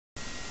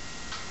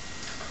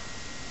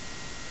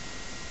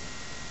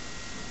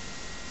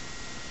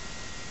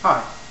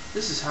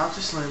This is How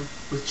to Slim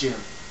with Jim.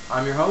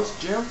 I'm your host,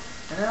 Jim,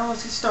 and now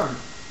let's get started.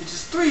 In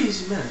just 3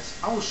 easy minutes,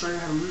 I will show you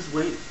how to lose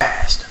weight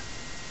fast.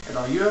 And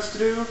all you have to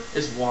do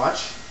is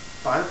watch,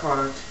 buy the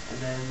product,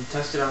 and then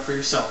test it out for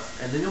yourself,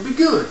 and then you'll be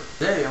good.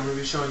 Today, I'm going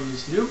to be showing you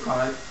this new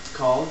product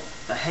called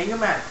the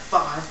Hangomatic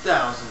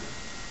 5000.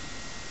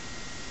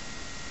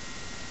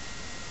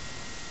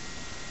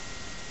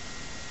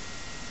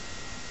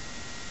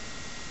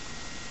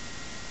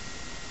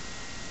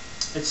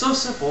 It's so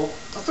simple,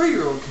 a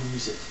 3-year-old can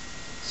use it.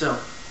 So,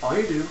 all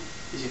you do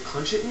is you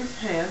clench it in your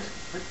hand,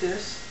 like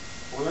this,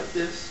 or like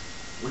this,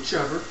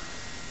 whichever,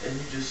 and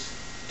you just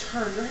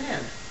turn your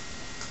hand.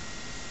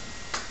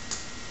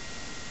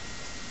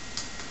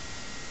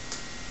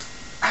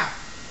 Ow!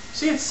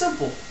 See, it's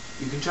simple.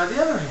 You can try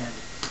the other hand.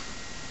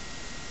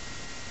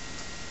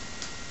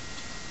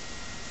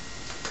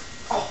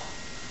 Oh!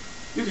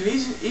 You can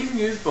even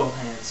use both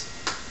hands.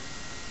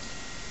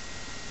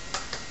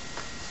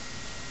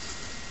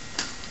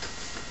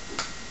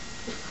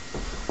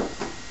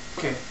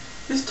 Okay,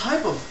 this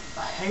type of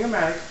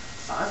Hangomatic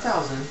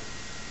 5000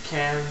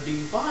 can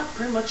be bought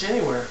pretty much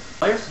anywhere.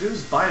 All you have to do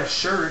is buy a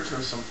shirt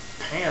or some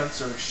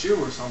pants or a shoe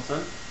or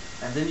something,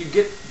 and then you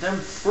get them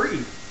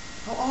free.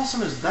 How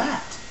awesome is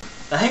that?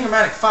 The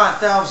Hangomatic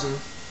 5000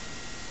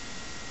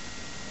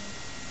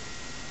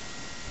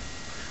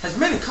 has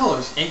many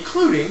colors,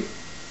 including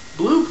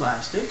blue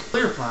plastic,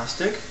 clear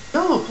plastic,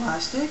 yellow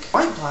plastic,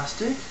 white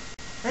plastic,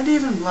 and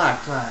even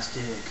black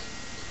plastic.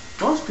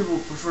 Most people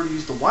prefer to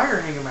use the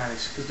wire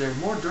Hangomatics because they're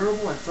more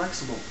durable and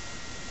flexible.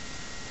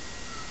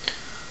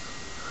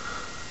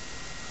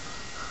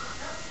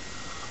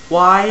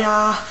 Why,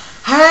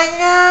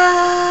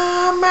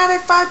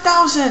 Hangomatic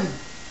 5000!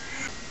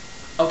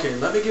 Okay,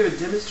 let me give a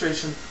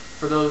demonstration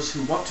for those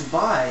who want to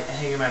buy a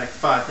Hangomatic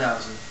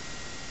 5000.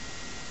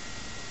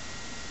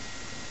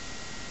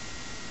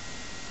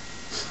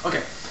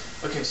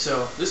 Okay,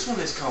 so this one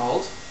is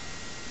called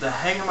the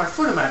Hang on My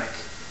Footomatic.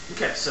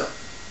 Okay, so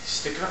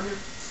stick it on your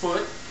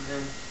foot, and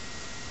then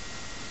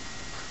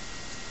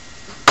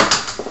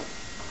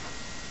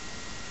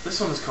this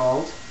one is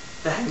called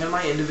the Hang on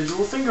My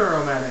Individual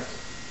Finger-O-Matic.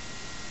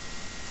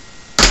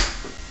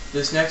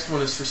 This next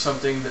one is for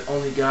something that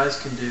only guys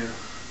can do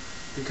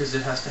because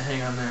it has to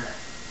hang on their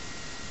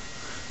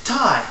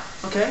tie.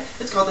 Okay,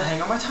 it's called the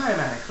Hang on My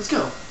Tie-O-Matic. Let's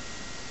go.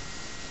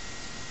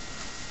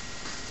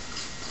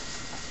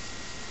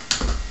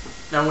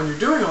 Now, when you're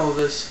doing all of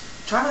this,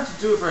 try not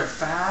to do it very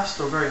fast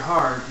or very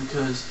hard,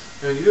 because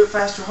when you do it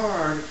fast or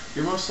hard,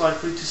 you're most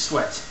likely to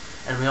sweat.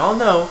 And we all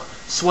know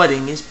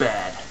sweating is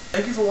bad.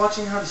 Thank you for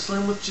watching How to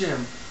Slim with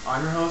Jim.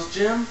 I'm your host,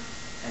 Jim,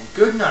 and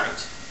good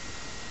night.